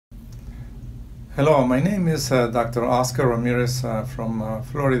Hello, my name is Dr. Oskar Ramirez from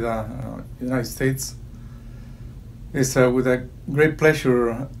Florida, United States. It's with a great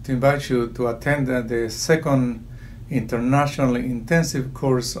pleasure to invite you to attend the second international intensive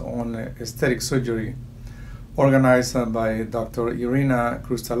course on aesthetic surgery organized by Dr. Irina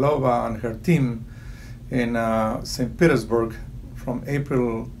Krustalova and her team in St. Petersburg from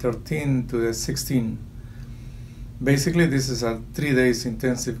April 13 to the 16. Basically, this is a 3 days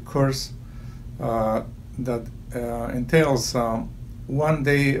intensive course that entails 1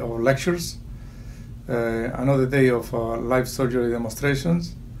 day of lectures, another day of live surgery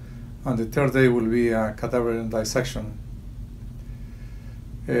demonstrations, and the third day will be a cadaver dissection.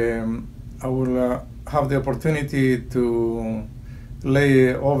 I will have the opportunity to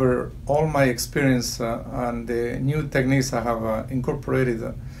lay over all my experience and the new techniques I have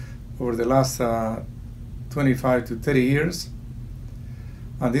incorporated over the last 25 to 30 years.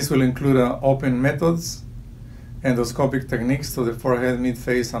 And this will include open methods, endoscopic techniques to the forehead,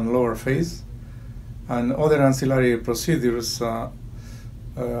 mid-face, and lower face, and other ancillary procedures. I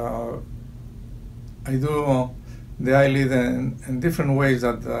do the eyelid in different ways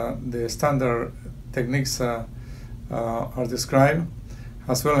that the standard techniques are described,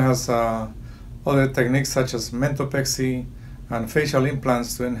 as well as other techniques such as mentopexy and facial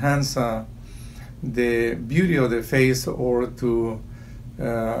implants to enhance the beauty of the face or to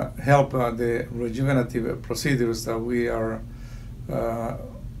help the rejuvenative procedures that we are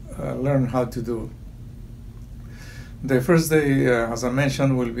learn how to do. The first day, as I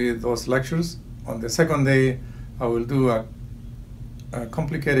mentioned, will be those lectures. On the second day, I will do a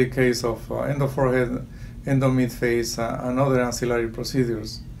complicated case of endo-forehead, endo-mid-face, and other ancillary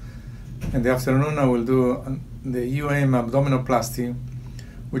procedures. In the afternoon, I will do the abdominoplasty,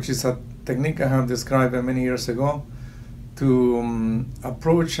 which is a technique I have described many years ago to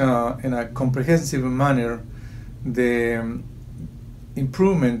approach in a comprehensive manner the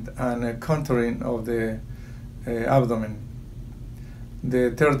improvement and contouring of the abdomen.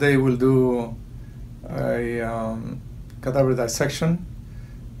 The third day we'll do a cadaver dissection,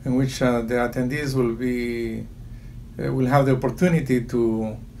 in which the attendees will have the opportunity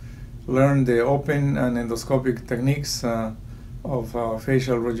to learn the open and endoscopic techniques of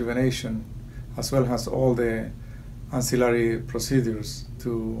facial rejuvenation, as well as all the ancillary procedures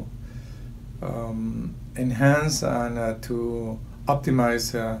to enhance and to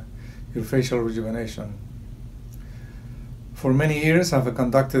optimize your facial rejuvenation. For many years, I've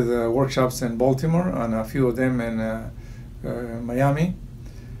conducted workshops in Baltimore and a few of them in Miami.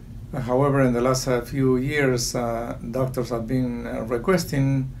 However, in the last few years, doctors have been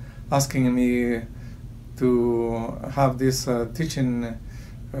asking me to have these teaching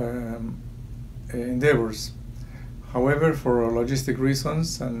endeavors. However, for logistic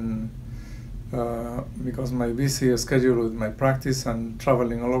reasons and because my busy schedule with my practice and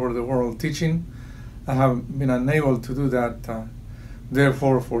traveling all over the world teaching, I have been unable to do that.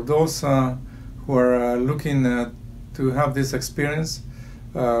 Therefore, for those who are looking to have this experience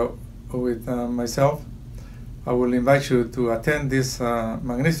with myself, I will invite you to attend this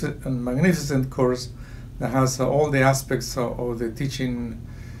magnificent course that has all the aspects of the teaching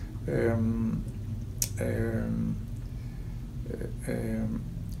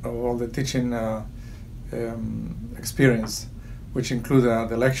experience, which include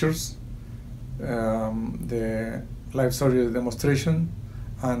the lectures, the live surgery demonstration,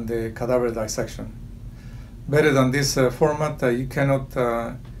 and the cadaver dissection. Better than this format, you cannot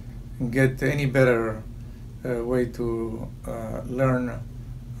get any better way to learn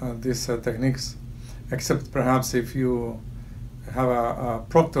these techniques, except perhaps if you have a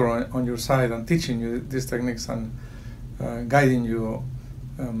proctor on your side and teaching you these techniques and guiding you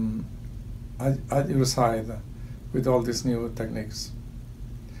at your side with all these new techniques.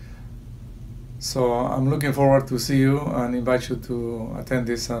 So I'm looking forward to see you and invite you to attend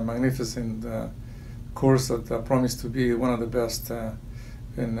this magnificent course that promised to be one of the best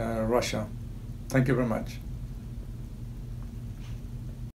in Russia. Thank you very much.